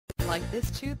like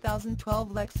this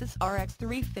 2012 Lexus RX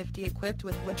 350 equipped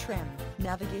with wood trim,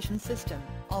 navigation system,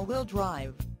 all-wheel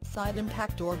drive, side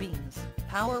impact door beams,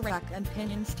 power rack and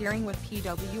pinion steering with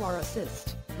PWR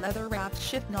assist, leather-wrapped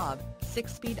shift knob,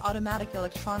 6-speed automatic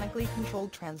electronically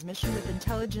controlled transmission with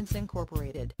intelligence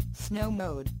incorporated, snow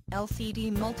mode, LCD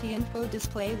multi-info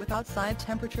display with outside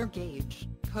temperature gauge,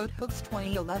 coat hooks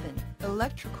 2011,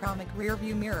 electrochromic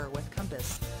rear-view mirror with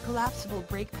compass, collapsible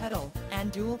brake pedal,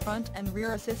 and dual front and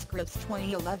rear assist grips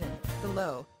 2011. The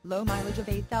low mileage of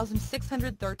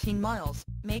 8,613 miles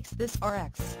makes this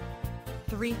RX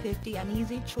 350 an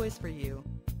easy choice for you.